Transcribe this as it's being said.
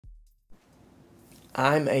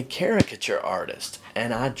I'm a caricature artist,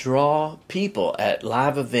 and I draw people at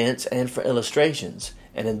live events and for illustrations.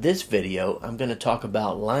 And in this video, I'm going to talk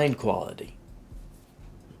about line quality.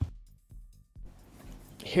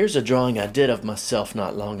 Here's a drawing I did of myself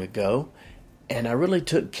not long ago, and I really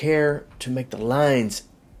took care to make the lines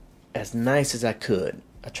as nice as I could.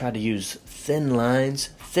 I tried to use thin lines,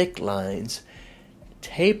 thick lines,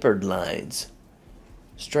 tapered lines,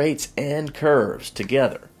 straights and curves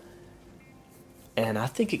together. And I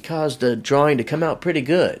think it caused the drawing to come out pretty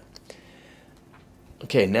good.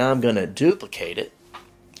 Okay, now I'm going to duplicate it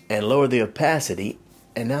and lower the opacity,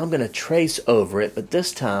 and now I'm going to trace over it, but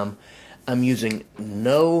this time I'm using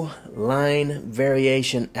no line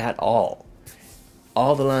variation at all.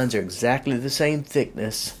 All the lines are exactly the same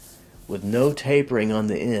thickness with no tapering on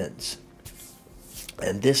the ends.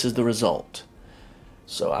 And this is the result.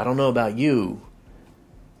 So I don't know about you,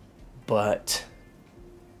 but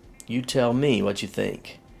you tell me what you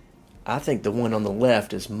think. I think the one on the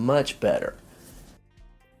left is much better.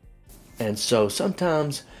 And so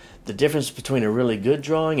sometimes the difference between a really good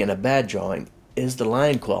drawing and a bad drawing is the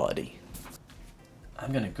line quality.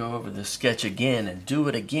 I'm going to go over the sketch again and do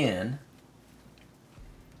it again,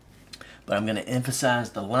 but I'm going to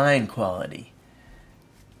emphasize the line quality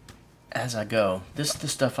as I go. This is the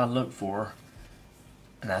stuff I look for,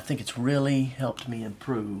 and I think it's really helped me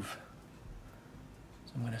improve.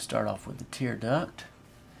 So I'm going to start off with the tear duct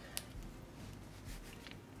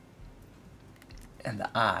and the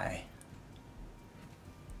eye.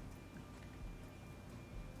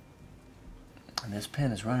 And this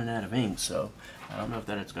pen is running out of ink, so I don't know if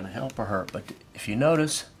that it's going to help or hurt. But if you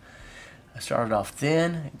notice, I started off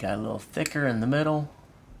thin, got a little thicker in the middle,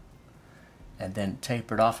 and then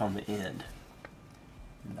tapered off on the end.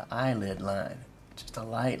 And the eyelid line, just a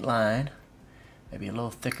light line, maybe a little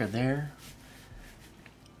thicker there.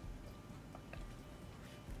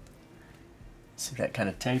 See, that kind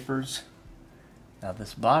of tapers. Now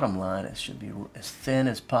this bottom line, it should be as thin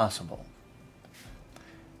as possible.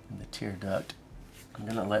 And the tear duct, I'm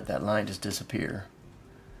going to let that line just disappear.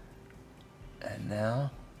 And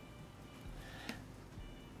now,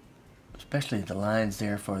 especially the lines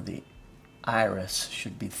there for the iris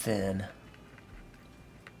should be thin.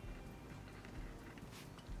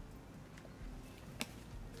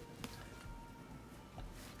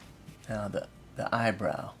 Now the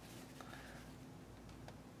eyebrow.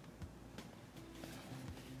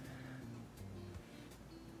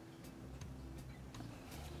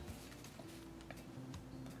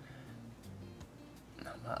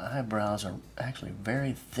 My eyebrows are actually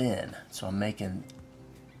very thin, so I'm making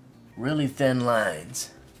really thin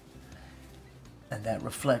lines, and that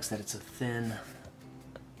reflects that it's a thin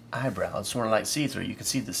eyebrow. It's sort of like see-through. You can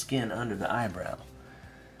see the skin under the eyebrow.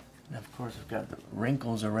 And of course I've got the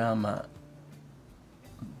wrinkles around my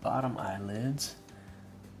bottom eyelids,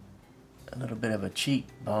 a little bit of a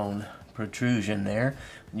cheekbone protrusion there.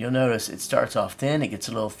 And you'll notice it starts off thin, it gets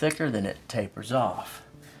a little thicker, then it tapers off.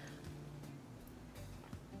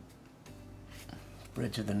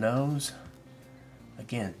 Bridge of the nose,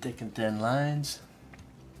 again thick and thin lines.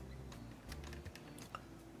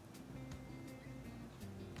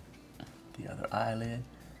 The other eyelid.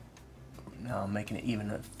 Now I'm making it even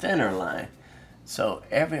a thinner line. So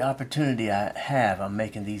every opportunity I have, I'm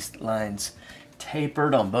making these lines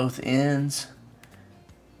tapered on both ends.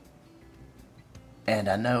 And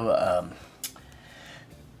I know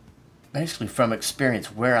basically from experience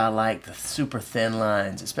where I like the super thin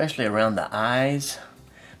lines, especially around the eyes.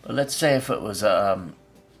 But let's say if it was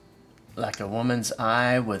like a woman's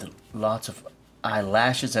eye with lots of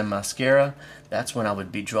eyelashes and mascara, that's when I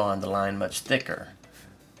would be drawing the line much thicker.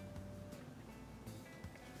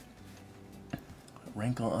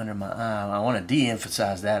 Wrinkle under my eye. I want to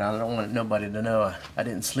de-emphasize that. I don't want nobody to know I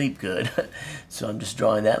didn't sleep good. So I'm just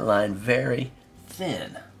drawing that line very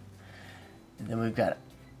thin. And then we've got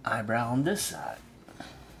eyebrow on this side.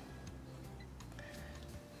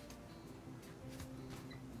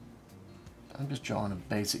 I'm just drawing a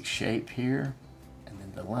basic shape here, and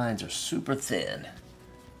then the lines are super thin.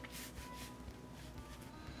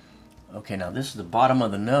 Okay, now this is the bottom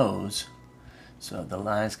of the nose, so the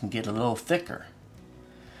lines can get a little thicker.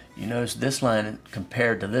 You notice this line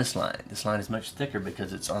compared to this line. This line is much thicker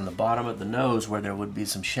because it's on the bottom of the nose where there would be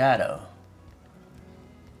some shadow.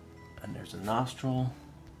 And there's a nostril.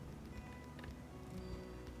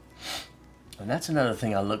 And that's another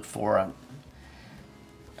thing I look for.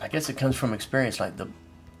 I guess it comes from experience, like the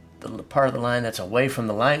part of the line that's away from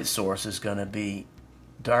the light source is going to be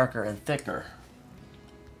darker and thicker.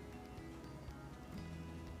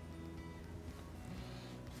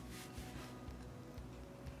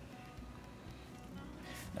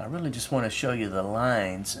 I really just want to show you the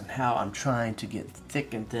lines and how I'm trying to get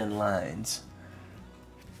thick and thin lines.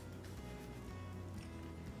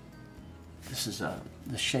 This is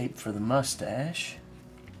the shape for the mustache.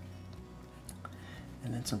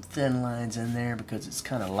 And then some thin lines in there because it's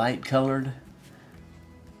kind of light colored.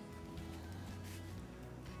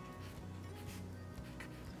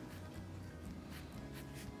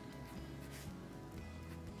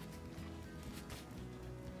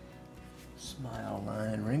 Smile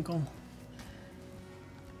line wrinkle.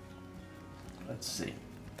 Let's see.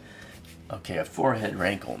 Okay, a forehead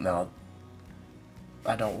wrinkle. Now,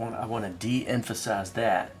 I want to de-emphasize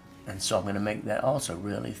that, and so I'm going to make that also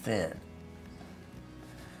really thin.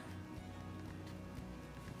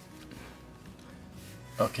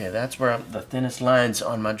 Okay, that's where the thinnest lines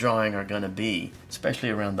on my drawing are going to be, especially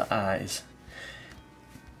around the eyes.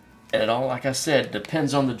 And it all, like I said,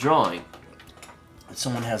 depends on the drawing. If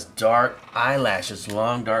someone has dark eyelashes,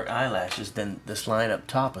 long dark eyelashes, then this line up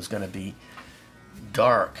top is going to be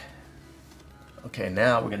dark. Okay,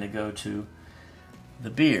 now we're going to go to the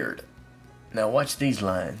beard. Now watch these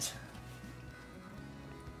lines.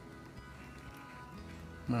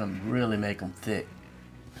 I'm going to really make them thick.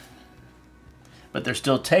 But they're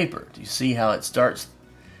still tapered. You see how it starts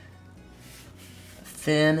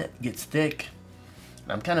thin, gets thick.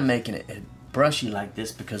 I'm kind of making it brushy like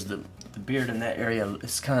this because the beard in that area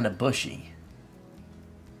is kind of bushy.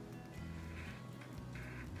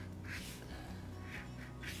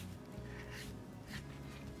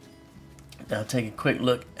 Now take a quick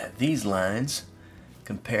look at these lines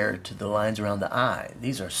compared to the lines around the eye.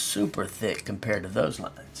 These are super thick compared to those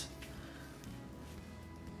lines.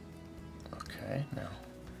 Okay, now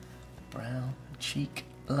brown cheek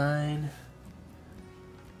line,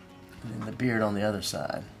 and then the beard on the other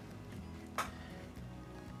side.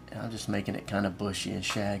 And I'm just making it kind of bushy and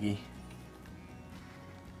shaggy.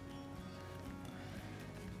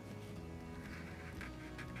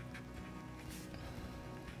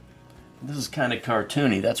 This is kind of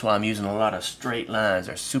cartoony. That's why I'm using a lot of straight lines.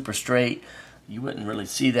 They're super straight. You wouldn't really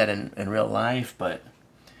see that in real life, but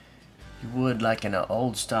you would like in an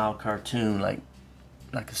old style cartoon, like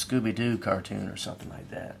a Scooby-Doo cartoon or something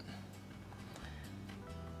like that.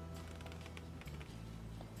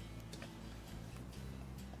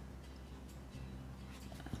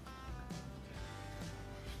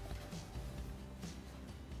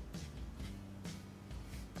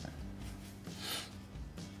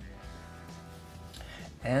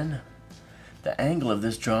 And the angle of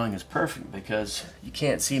this drawing is perfect because you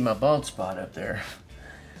can't see my bald spot up there,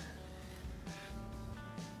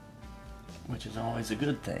 which is always a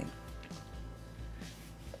good thing.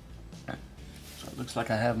 So it looks like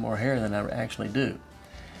I have more hair than I actually do.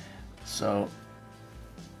 So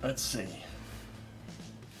let's see.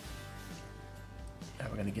 Now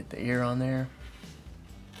we're going to get the ear on there.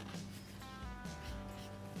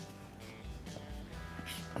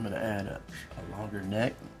 I'm going to add a longer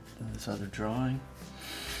neck in this other drawing.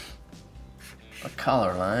 A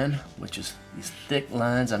collar line, which is these thick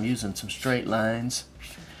lines. I'm using some straight lines.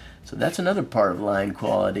 So that's another part of line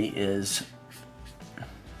quality, is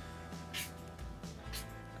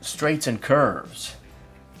straights and curves.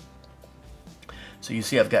 So you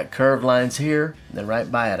see I've got curved lines here, and then right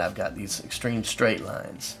by it I've got these extreme straight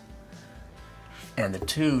lines. And the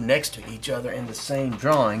two next to each other in the same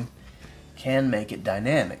drawing can make it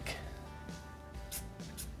dynamic.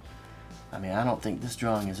 I mean, I don't think this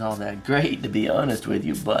drawing is all that great, to be honest with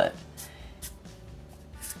you, but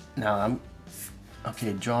now I'm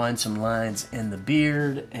drawing some lines in the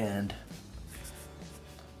beard, and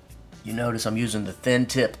you notice I'm using the thin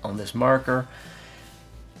tip on this marker.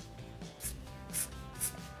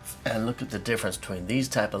 And look at the difference between these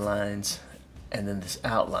type of lines and then this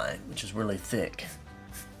outline, which is really thick.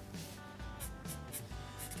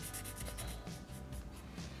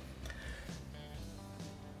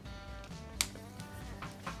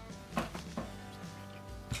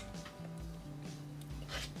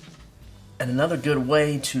 And another good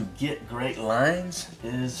way to get great lines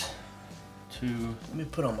is to, let me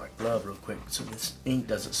put on my glove real quick so this ink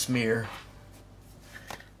doesn't smear.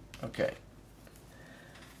 Okay.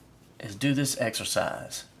 Is do this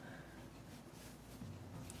exercise.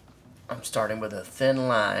 I'm starting with a thin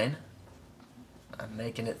line. I'm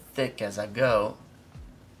making it thick as I go.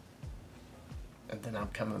 And then I'm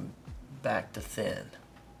coming back to thin.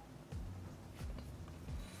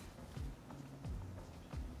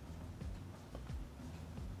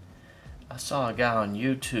 I saw a guy on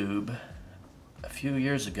YouTube a few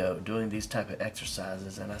years ago doing these type of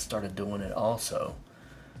exercises, and I started doing it also.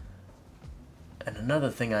 And another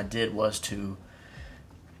thing I did was to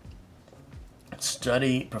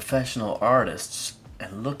study professional artists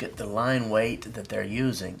and look at the line weight that they're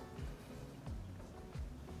using.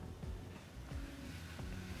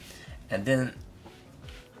 And then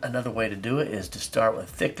another way to do it is to start with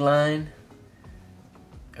thick line,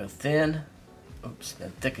 go thin, oops,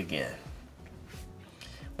 then thick again,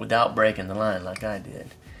 without breaking the line like I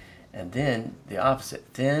did. And then the opposite,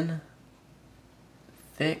 thin,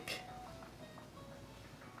 thick,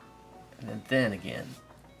 and then thin again.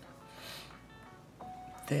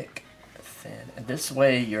 Thick, thin. And this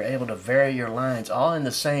way you're able to vary your lines all in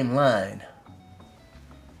the same line.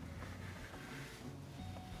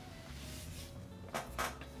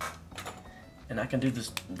 And I can do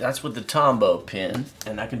this, that's with the Tombow pen,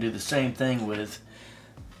 and I can do the same thing with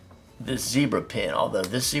this zebra pen, although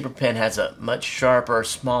this zebra pen has a much sharper,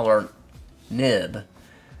 smaller nib.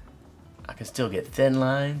 I can still get thin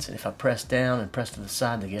lines, and if I press down and press to the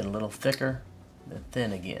side, they get a little thicker, then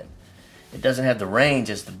thin again. It doesn't have the range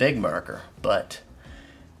as the big marker, but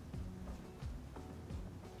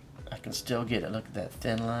I can still get it. Look at that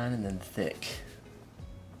thin line and then thick.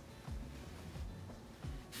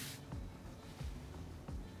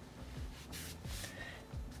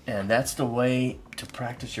 And that's the way to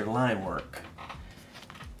practice your line work.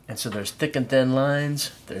 And so there's thick and thin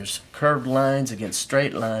lines, there's curved lines against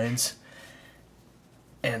straight lines,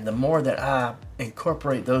 and the more that I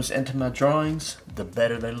incorporate those into my drawings, the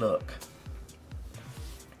better they look.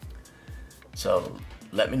 So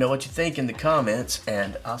let me know what you think in the comments,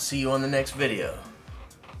 and I'll see you on the next video.